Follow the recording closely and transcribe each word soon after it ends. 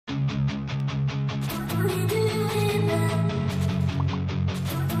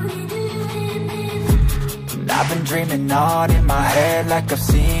I've been dreaming on in my head like I've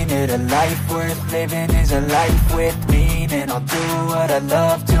seen it. A life worth living is a life with meaning. I'll do what I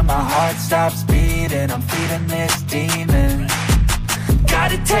love till my heart stops beating. I'm feeding this demon.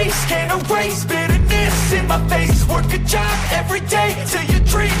 Got a taste, can't erase bitterness in my face. Work a job every day till your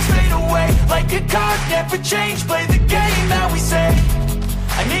dreams fade away. Like a card, never change, play the game that we say.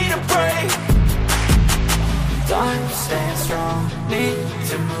 I need a break. I'm staying strong, need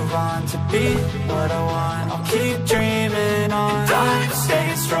to move on to be what I want. I'll keep dreaming on. I'm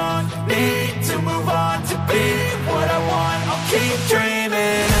staying strong, need to move on to be what I want. I'll keep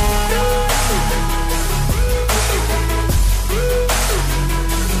dreaming on.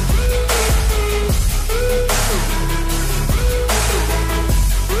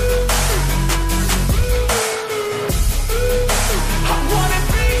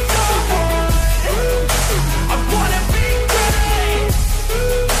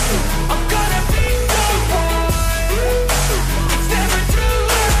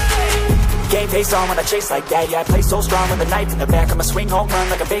 Face on when I chase like that. Yeah, I play so strong with a knife in the back. I'ma swing home run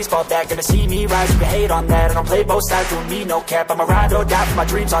like a baseball bat. Gonna see me rise, you can hate on that. I don't play both sides, doing me no cap. I'ma ride or die for my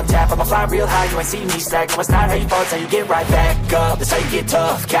dreams on tap. I'ma fly real high, you ain't see me slack. No, it's not how you fall, it's how you get right back up. That's how you get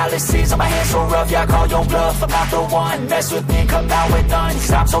tough. Calluses on my hands so rough, yeah, I call your bluff. I'm not the one, mess with me and come out with none.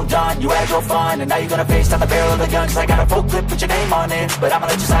 Cause I'm so done, you had your fun. And now you're gonna face down the barrel of the gun. Cause I got a full clip, put your name on it. But I'ma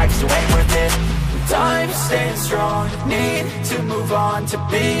let you slide cause you ain't worth it. I'm staying strong, need to move on to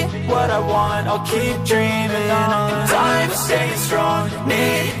be what I want. I'll keep dreaming on. I'm staying strong,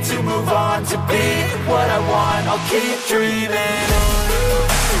 need to move on to be what I want. I'll keep dreaming on.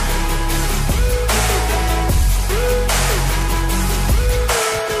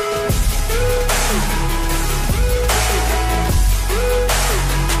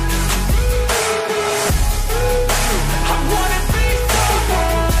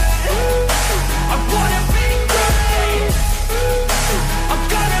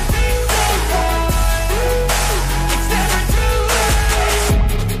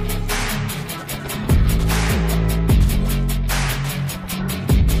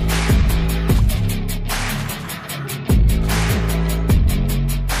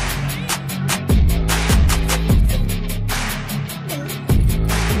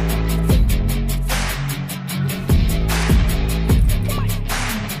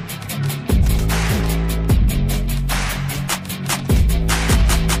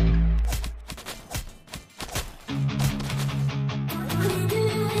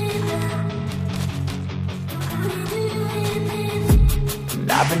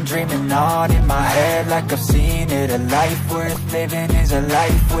 I've been dreaming on in my head like I've seen it. A life worth living is a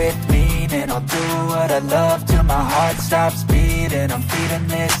life with meaning. I'll do what I love till my heart stops beating. I'm feeding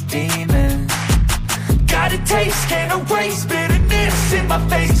this demon. Got a taste, can't erase bitterness in my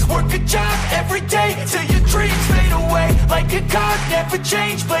face. Work a job every day till your dreams fade away. Like a card, never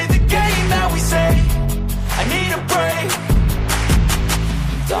change, play the game that we say. I need a break.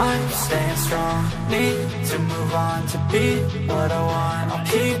 I'm staying strong, need to move on to be what I want. I'll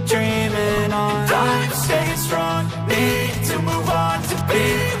keep dreaming on. I'm staying strong, need to move on to be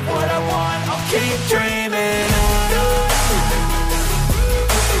what I want. I'll keep dreaming on.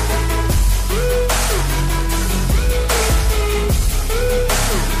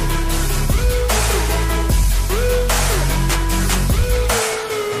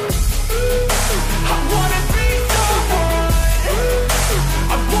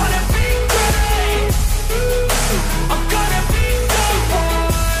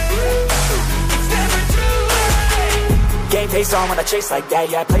 Face on when I chase like that.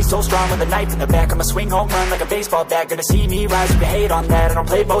 Yeah, I play so strong with a knife in the back. I'ma swing home run like a baseball bat. Gonna see me rise, you can hate on that. I don't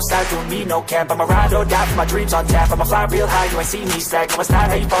play both sides, doing me no cap. I'ma ride or die for my dreams on tap. I'ma fly real high, you ain't see me slack. No, it's not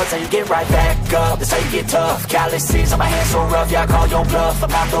how you fall, it's how you get right back up. That's how you get tough. Calluses on my hands so rough, yeah, I call your bluff. I'm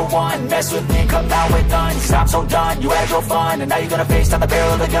not the one, mess with me and come out with none. Cause I'm so done, you had your fun. And now you're gonna face down the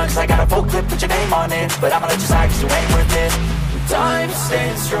barrel of the gun. Cause I got a full clip, put your name on it. But I'ma let you slide cause you ain't worth it. I'm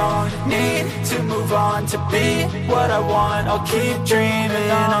staying strong, need to move on to be what I want. I'll keep dreaming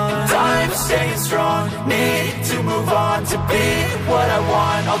on. I'm staying strong, need to move on to be what I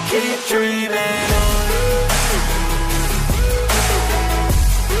want. I'll keep dreaming on.